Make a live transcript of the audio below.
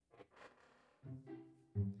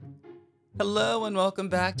Hello and welcome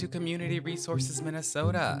back to Community Resources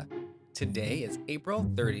Minnesota. Today is April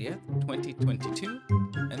 30th, 2022,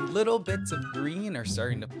 and little bits of green are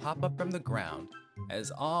starting to pop up from the ground as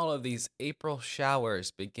all of these April showers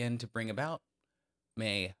begin to bring about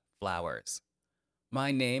May flowers.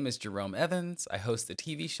 My name is Jerome Evans. I host the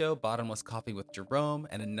TV show Bottomless Coffee with Jerome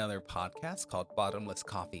and another podcast called Bottomless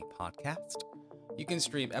Coffee Podcast. You can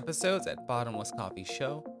stream episodes at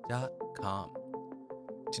bottomlesscoffeeshow.com.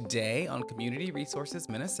 Today on Community Resources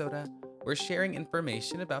Minnesota, we're sharing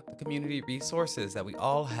information about the community resources that we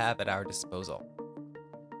all have at our disposal.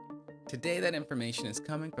 Today, that information is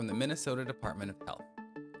coming from the Minnesota Department of Health.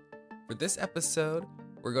 For this episode,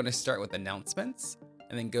 we're going to start with announcements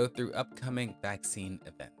and then go through upcoming vaccine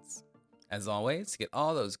events. As always, to get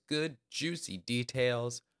all those good, juicy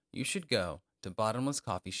details, you should go to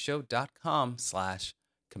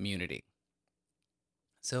bottomlesscoffeeshow.com/community.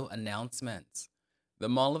 So, announcements. The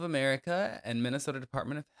Mall of America and Minnesota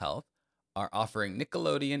Department of Health are offering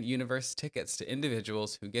Nickelodeon Universe tickets to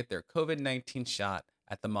individuals who get their COVID-19 shot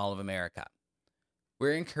at the Mall of America.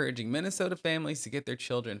 We're encouraging Minnesota families to get their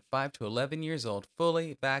children 5 to 11 years old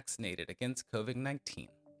fully vaccinated against COVID-19.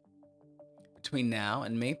 Between now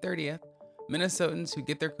and May 30th, Minnesotans who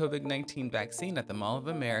get their COVID-19 vaccine at the Mall of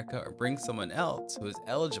America or bring someone else who is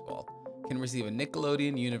eligible can receive a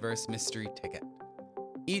Nickelodeon Universe mystery ticket.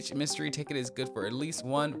 Each mystery ticket is good for at least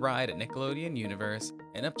one ride at Nickelodeon Universe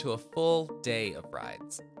and up to a full day of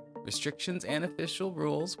rides. Restrictions and official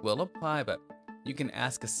rules will apply, but you can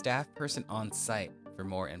ask a staff person on site for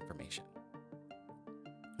more information.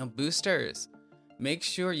 Now, boosters. Make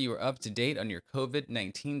sure you are up to date on your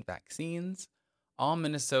COVID-19 vaccines. All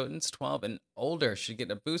Minnesotans 12 and older should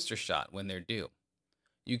get a booster shot when they're due.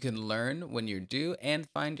 You can learn when you're due and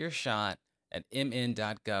find your shot at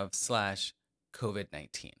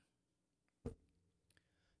mn.gov/COVID-19.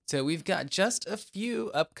 So we've got just a few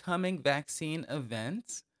upcoming vaccine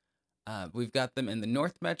events. We've got them in the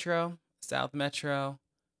North Metro, South Metro,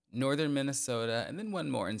 Northern Minnesota, and then one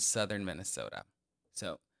more in Southern Minnesota.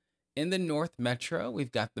 So in the North Metro,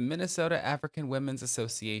 we've got the Minnesota African Women's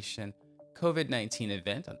Association COVID-19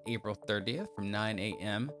 event on April 30th from 9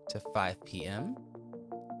 a.m. to 5 p.m.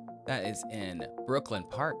 That is in Brooklyn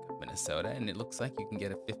Park, Minnesota, and it looks like you can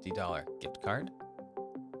get a $50 gift card.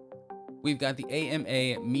 We've got the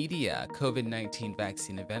AMA Media COVID-19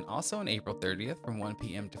 vaccine event also on April 30th from 1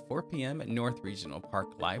 p.m. to 4 p.m. at North Regional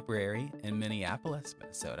Park Library in Minneapolis,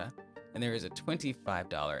 Minnesota, and there is a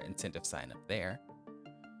 $25 incentive sign up there.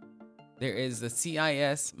 There is the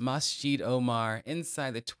CIS Masjid Omar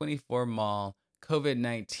Inside the 24 Mall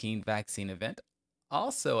COVID-19 vaccine event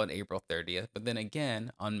also on April 30th, but then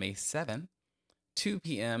again on May 7th, 2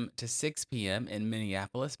 p.m. to 6 p.m. in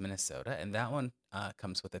Minneapolis, Minnesota, and that one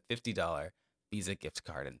comes with a $50 Visa gift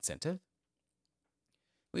card incentive.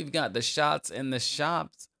 We've got the Shots in the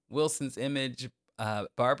Shops, Wilson's Image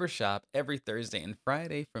Barbershop every Thursday and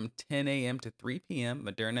Friday from 10 a.m. to 3 p.m.,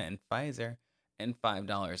 Moderna and Pfizer, and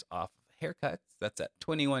 $5 off haircuts. That's at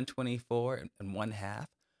 2124 and 1/2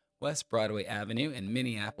 West Broadway Avenue in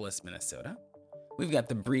Minneapolis, Minnesota. We've got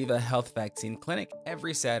the Breva Health Vaccine Clinic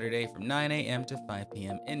every Saturday from 9 a.m. to 5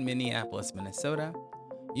 p.m. in Minneapolis, Minnesota.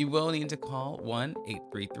 You will need to call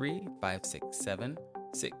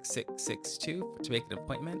 1-833-567-6662 to make an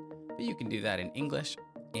appointment, but you can do that in English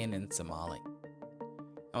and in Somali.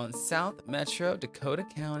 On South Metro, Dakota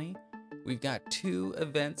County, we've got two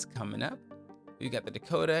events coming up. We've got the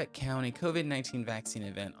Dakota County COVID-19 vaccine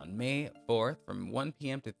event on May 4th from 1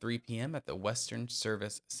 p.m. to 3 p.m. at the Western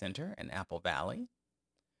Service Center in Apple Valley.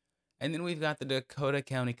 And then we've got the Dakota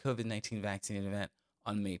County COVID-19 vaccine event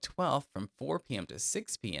on May 12th from 4 p.m. to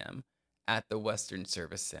 6 p.m. at the Western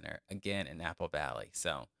Service Center, again in Apple Valley.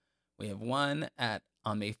 So we have one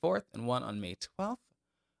on May 4th and one on May 12th,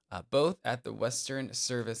 both at the Western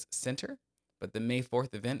Service Center, but the May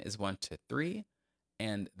 4th event is 1 to 3.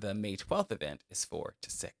 And the May 12th event is 4 to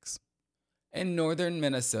 6. In Northern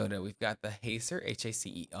Minnesota, we've got the HACER,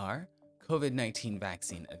 H-A-C-E-R, COVID-19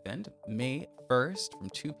 vaccine event, May 1st from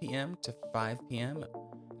 2 p.m. to 5 p.m.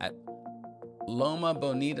 at Loma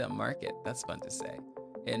Bonita Market, that's fun to say,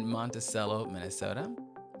 in Monticello, Minnesota.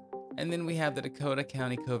 And then we have the Dakota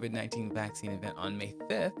County COVID-19 vaccine event on May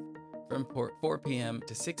 5th from 4 p.m.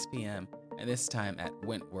 to 6 p.m., and this time at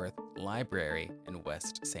Wentworth Library in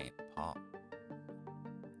West St. Paul.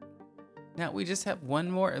 Now, we just have one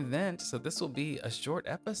more event, so this will be a short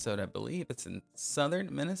episode, I believe. It's in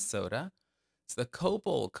Southern Minnesota. It's the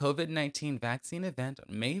COPL COVID-19 vaccine event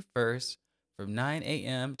on May 1st from 9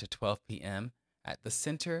 a.m. to 12 p.m. at the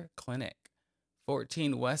Center Clinic,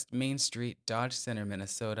 14 West Main Street, Dodge Center,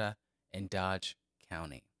 Minnesota, in Dodge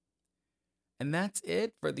County. And that's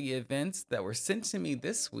it for the events that were sent to me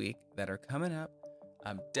this week that are coming up.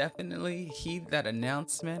 Definitely heed that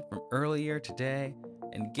announcement from earlier today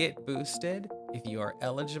and get boosted if you are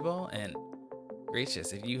eligible. And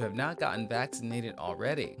gracious, if you have not gotten vaccinated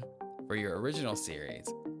already for your original series,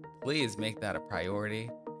 please make that a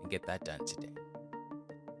priority and get that done today.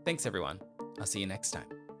 Thanks, everyone. I'll see you next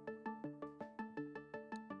time.